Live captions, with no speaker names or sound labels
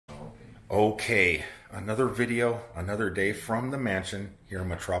Okay, another video, another day from the mansion here in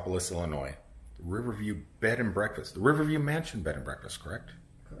Metropolis, Illinois. The Riverview Bed and Breakfast. The Riverview Mansion Bed and Breakfast, correct?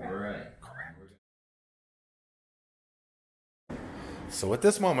 Correct. So at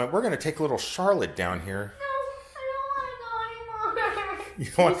this moment, we're going to take little Charlotte down here. No, I don't want to go anymore.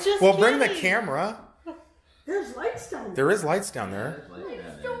 You want, well, bring the camera. There's lights down there. There is lights down there.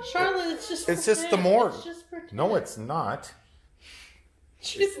 Charlotte, it's just the morgue. No, it's not.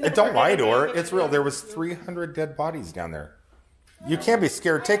 Don't lie to her. It's real. There was 300 dead bodies down there. You can't be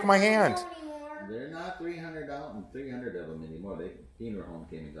scared. Take my hand. They're not 300 out and 300 of them anymore. They funeral home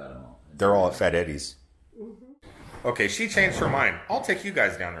came and got them all. They're all at Fat Eddie's. Okay, she changed her mind. I'll take you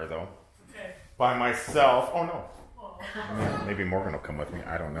guys down there though. Okay. By myself. Oh no. Maybe Morgan will come with me.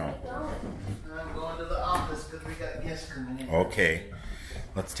 I don't know. I'm going to the office because we got guests coming in. Okay.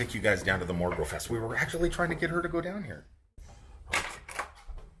 Let's take you guys down to the morgue real fast. We were actually trying to get her to go down here.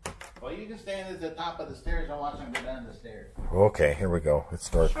 Well, you can stand at the top of the stairs and watch them go down the stairs. Okay, here we go. Let's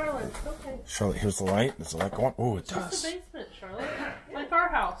start. Charlotte, okay. Charlotte, here's the light. Is the light going? Oh, it does. It's the basement, Charlotte. Like our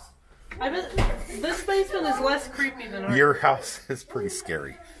house. This basement is less creepy than ours. Your house is pretty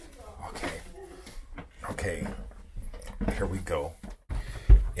scary. Okay. Okay. Here we go.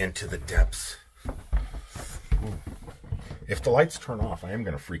 Into the depths. Ooh. If the lights turn off, I am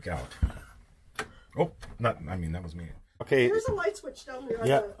going to freak out. Oh, that was me. Okay. There's a light switch down there.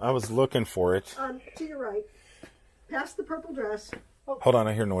 Yeah, I was looking for it. To your right. Past the purple dress. Oh. Hold on,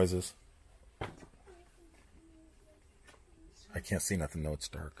 I hear noises. I can't see nothing, though. It's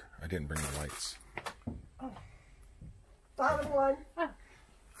dark. I didn't bring the lights. Oh. Bottom one. Ah.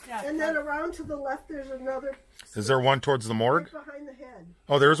 Yeah, and then around to the left, there's another. Is there one towards the morgue? Right behind the head.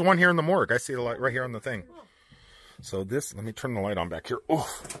 Oh, there's one here in the morgue. I see the light right here on the thing. Oh. So this, let me turn the light on back here.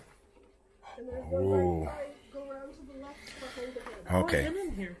 Oh. And there's one right, go around to the left behind the head. Okay. I've been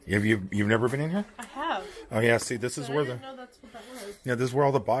in here. You've never been in here? I have. Oh yeah, see, this is where I didn't know that's what that was. Yeah, this is where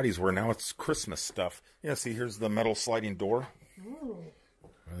all the bodies were. Now it's Christmas stuff. Yeah, see, here's the metal sliding door. Ooh.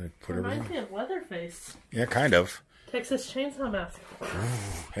 Put Reminds me of Leatherface. Yeah, kind of. Texas Chainsaw Massacre.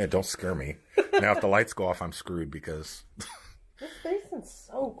 Hey, don't scare me. Now, if the lights go off, I'm screwed because... This basement's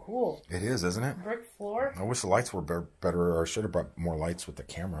so cool. It is, isn't it? Brick floor. I wish the lights were better, or I should have brought more lights with the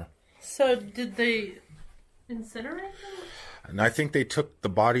camera. So, did they incinerate them? And I think they took the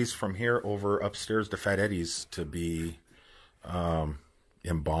bodies from here over upstairs to Fat Eddie's to be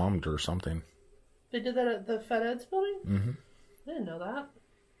embalmed or something. They did that at the Fat Ed's building? Mm-hmm. I didn't know that.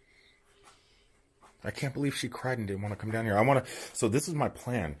 I can't believe she cried and didn't want to come down here. So this is my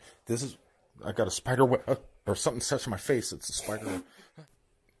plan. I got a spider web, or something touched my face. It's a spider web.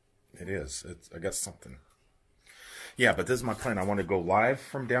 It is. I got something. Yeah, but this is my plan. I want to go live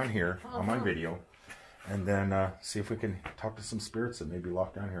from down here on my video, and then see if we can talk to some spirits that may be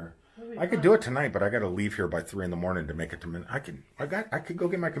locked down here. I could do it tonight, but I got to leave here by 3 in the morning to make it to midnight. I could go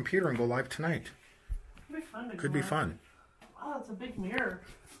get my computer and go live tonight. Could be fun. Could be fun. Wow, that's a big mirror.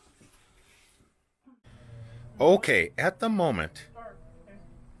 Okay, at the moment,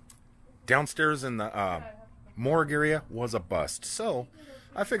 downstairs in the morgue area was a bust. So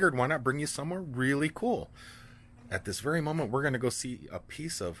I figured, why not bring you somewhere really cool? At this very moment, we're going to go see a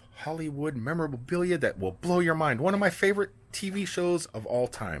piece of Hollywood memorabilia that will blow your mind. One of my favorite TV shows of all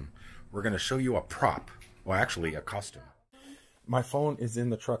time. We're going to show you a prop. Well, actually, a costume. My phone is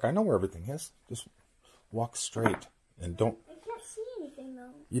in the truck. I know where everything is. Just walk straight and don't... I can't see anything, though.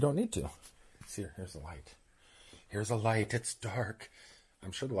 You don't need to. See, here's the light. Here's a light. It's dark.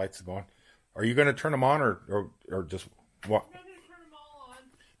 I'm sure the lights are going. Are you going to turn them on or just what? I'm going to turn them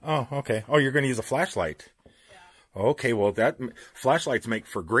all on. Oh, okay. Oh, you're going to use a flashlight. Yeah. Okay, well, flashlights make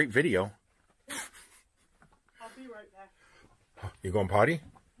for great video. I'll be right back. You going potty?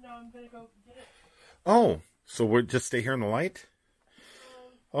 No, I'm going to go get it. Oh, so we'll just stay here in the light?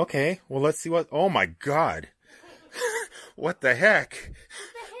 Okay, well, let's see what... Oh, my God. What the heck?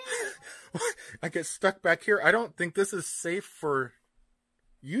 I get stuck back here. I don't think this is safe for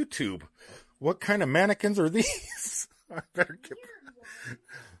YouTube. What kind of mannequins are these? I better get...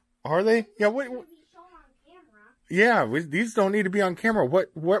 Are they? Yeah, what? Yeah, these don't need to be on camera.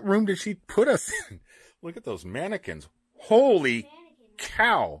 What room did she put us in? Look at those mannequins. Holy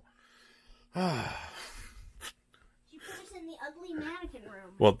cow. She put us in the ugly mannequin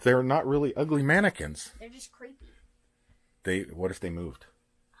room. Well, they're not really ugly mannequins. They're just creepy. What if they moved?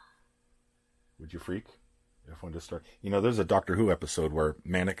 Would you freak? If one just start, there's a Doctor Who episode where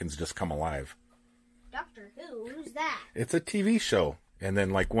mannequins just come alive. Doctor Who? Who's that? It's a TV show. And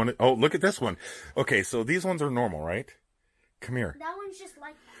then oh, look at this one. Okay, so these ones are normal, right? Come here. That one's just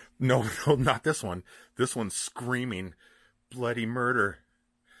like that. No, not this one. This one's screaming bloody murder.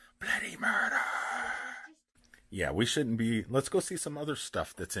 Bloody murder. Yeah, we shouldn't be. Let's go see some other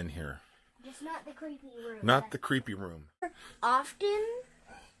stuff that's in here. Just not the creepy room. Not the creepy room. Often,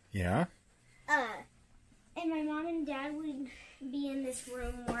 Yeah? and my mom and dad would be in this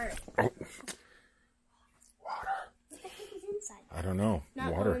room where... Oh. Water. What the heck is inside? I don't know.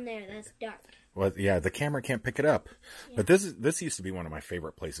 Not Water. going there, that's dark. Well, yeah, the camera can't pick it up. Yeah. But this used to be one of my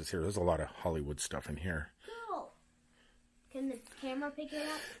favorite places here. There's a lot of Hollywood stuff in here. Oh. Can the camera pick it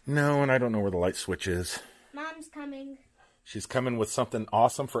up? No, and I don't know where the light switch is. Mom's coming. She's coming with something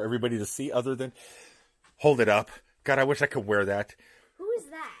awesome for everybody to see other than... Hold it up. God, I wish I could wear that. Who is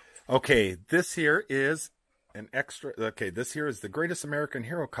that? Okay, this here is an extra... Okay, this here is the Greatest American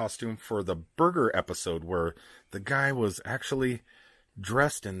Hero costume for the Burger episode where the guy was actually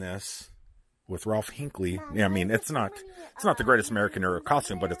dressed in this with Ralph Hinckley. Yeah, I mean, it's not the Greatest American Hero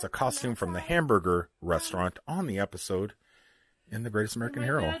costume, but it's a costume from the hamburger restaurant on the episode in the Greatest American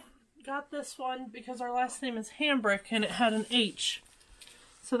Hero. Dad got this one because our last name is Hambrick and it had an H.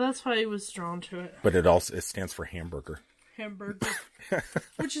 So that's why he was drawn to it. But it stands for hamburger. Hamburger.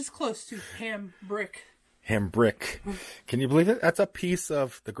 Which is close to Hambrick. Hambrick. Can you believe it? That's a piece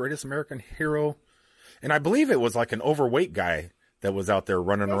of the Greatest American Hero. And I believe it was like an overweight guy that was out there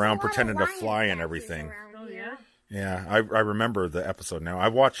running around pretending to fly and everything. Oh, yeah? Yeah, I remember the episode now. I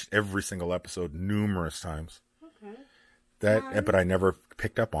watched every single episode numerous times. Okay. But I never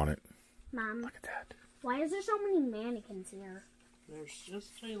picked up on it. Mom, Look at that. why is there so many mannequins here? There's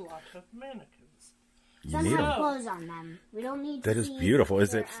just a lot of mannequins. You Some need have them. clothes on them. We don't need That to is see beautiful.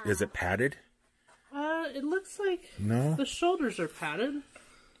 Is their, it padded? It looks like No. the shoulders are padded.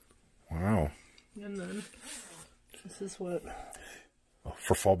 Wow. And then this is what...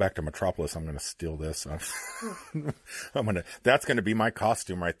 For Fall Back to Metropolis, I'm going to steal this. That's going to be my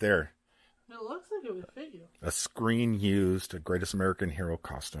costume right there. It looks like it would fit you. A screen-used Greatest American Hero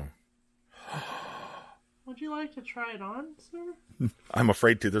costume. Would you like to try it on, sir? I'm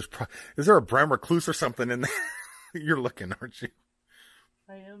afraid to. Is there a brown recluse or something in there? You're looking, aren't you?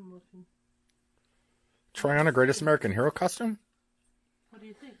 I am looking. Try on a Greatest American Hero costume? What do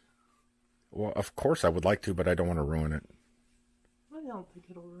you think? Well, of course I would like to, but I don't want to ruin it. I don't think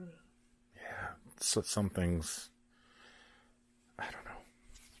it'll ruin it. Yeah, so some things... I don't know.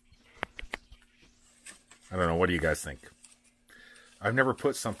 I don't know. What do you guys think? I've never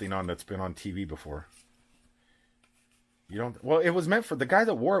put something on that's been on TV before. You don't... Well, it was meant for... The guy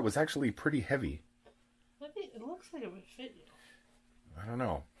that wore it was actually pretty heavy. I think it looks like it would fit you. I don't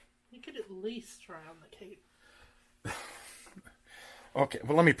know. You could at least try on the cape. Okay,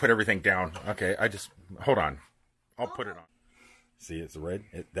 well, let me put everything down. Okay, hold on. I'll put it on. See, it's red.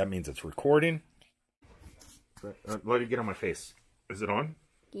 That means it's recording. Let it get on my face. Is it on?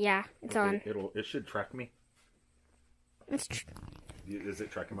 Yeah, it's Okay, on. It should track me. It's Is it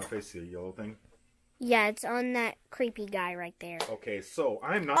tracking my face? The yellow thing? yeah, it's on that creepy guy right there. Okay, so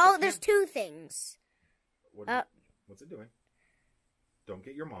I'm not... Oh, there's two things. What's it doing? Don't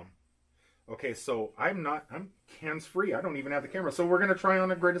get your mom. Okay, so I'm hands-free. I don't even have the camera. So we're going to try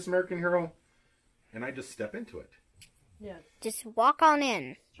on a Greatest American Hero. And I just step into it. Yeah. Just walk on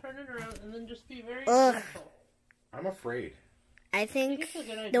in. Turn it around and then just be very Ugh. careful. I'm afraid. I think It's a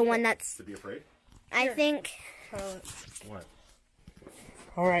good idea. the one that's... To be afraid? I think... What?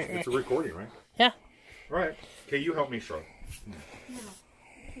 All right. It's a recording, right? Yeah. All right. Okay, you help me, Charlotte.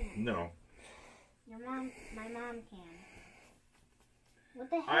 No. My mom can. What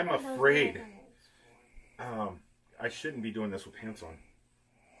the heck I'm are those afraid. animals? I shouldn't be doing this with pants on.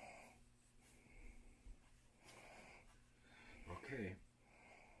 Okay.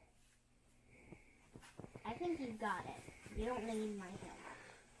 I think you've got it. You don't need my help.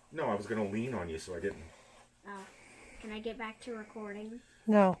 No, I was going to lean on you, so I didn't. Oh. Can I get back to recording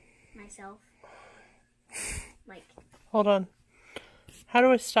No. myself? Like... Hold on. How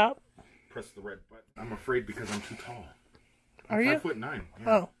do I stop? Press the red button. I'm afraid because I'm too tall. Are you? 5'9". Yeah.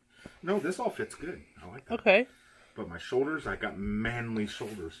 Oh. No, this all fits good. I like that. Okay. But my shoulders, I got manly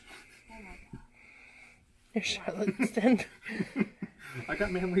shoulders. Here, Charlotte, stand. I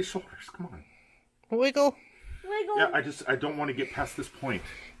got manly shoulders. Come on. Wiggle. Wiggle. Yeah, I don't want to get past this point.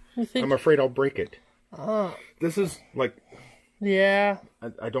 You think? I'm afraid I'll break it. Oh. This is like, Yeah.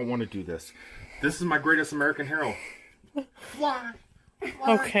 I don't want to do this. This is my Greatest American Hero. Why?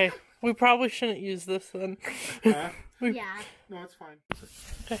 Okay. We probably shouldn't use this then. Huh? Yeah. No, it's fine.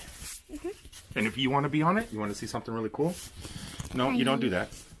 Okay. And if you want to be on it, you want to see something really cool? No, you don't do that.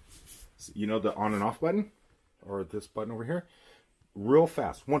 You know the on and off button? Or this button over here? Real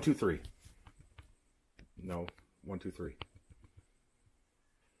fast. 1, 2, 3. No. 1, 2, 3.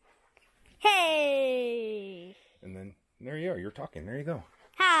 Hey! And then, there you are. You're talking. There you go.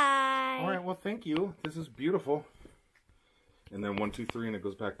 Hi! Bye. All right, well, thank you. This is beautiful. And then 1, 2, 3, and it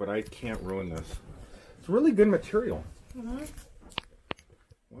goes back. But I can't ruin this. It's really good material. Mm-hmm.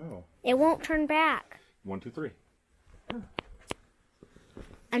 Wow. It won't turn back. 1, 2, 3.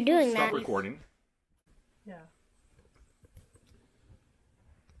 I'm doing Stop that. recording. Yeah.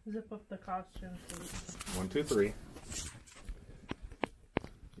 Zip up the costume, please. 1, 2, 3.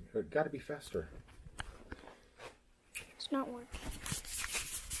 It got to be faster. It's not working.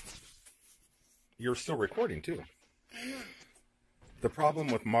 You're still recording too. The problem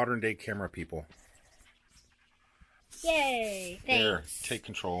with modern day camera people. Yay! Thanks. There, take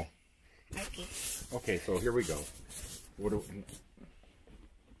control. Okay. Okay, so here we go. What do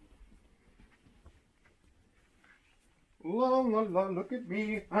La la la, look at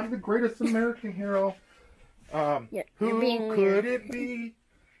me. I'm the greatest American hero. You're Who being could weird. it be?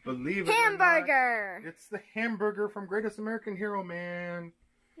 Believe it Hamburger! or not, it's the hamburger from Greatest American Hero, man.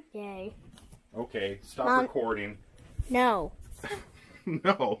 Yay. Okay, stop Mom. recording. No.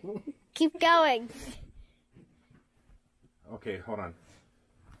 No. Keep going. Okay, hold on.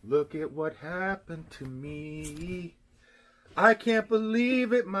 Look at what happened to me. I can't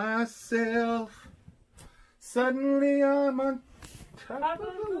believe it myself. Suddenly I'm on top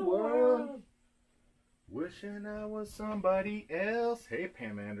of the world. Wishing I was somebody else. Hey,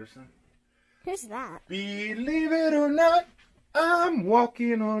 Pam Anderson. Who's that? Believe it or not, I'm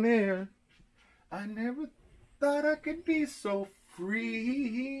walking on air. I never thought I could be so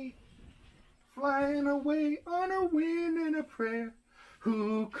free. Flying away on a wind and a prayer.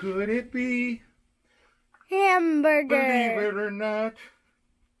 Who could it be? Hamburger. Believe it or not,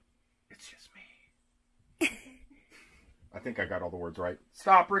 it's just me. I think I got all the words right.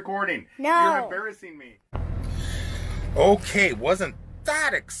 Stop recording. No. You're embarrassing me. Okay, wasn't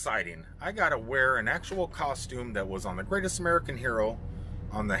that exciting? I got to wear an actual costume that was on the Greatest American Hero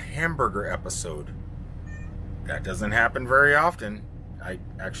on the hamburger episode. That doesn't happen very often. I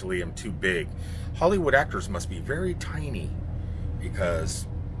actually am too big. Hollywood actors must be very tiny because,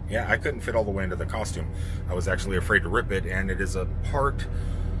 yeah, I couldn't fit all the way into the costume. I was actually afraid to rip it, and it is a part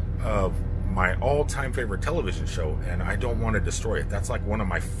of my all-time favorite television show, and I don't want to destroy it. That's like one of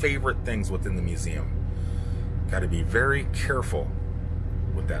my favorite things within the museum. Got to be very careful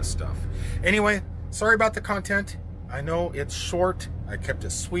with that stuff. Anyway, sorry about the content. I know it's short. I kept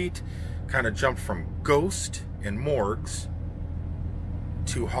it sweet. Kind of jumped from Ghost and morgues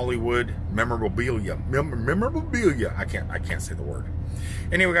to Hollywood memorabilia. Memorabilia. I can't say the word.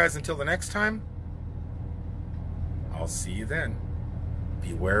 Anyway, guys, until the next time, I'll see you then.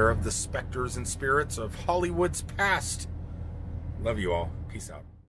 Beware of the specters and spirits of Hollywood's past. Love you all. Peace out.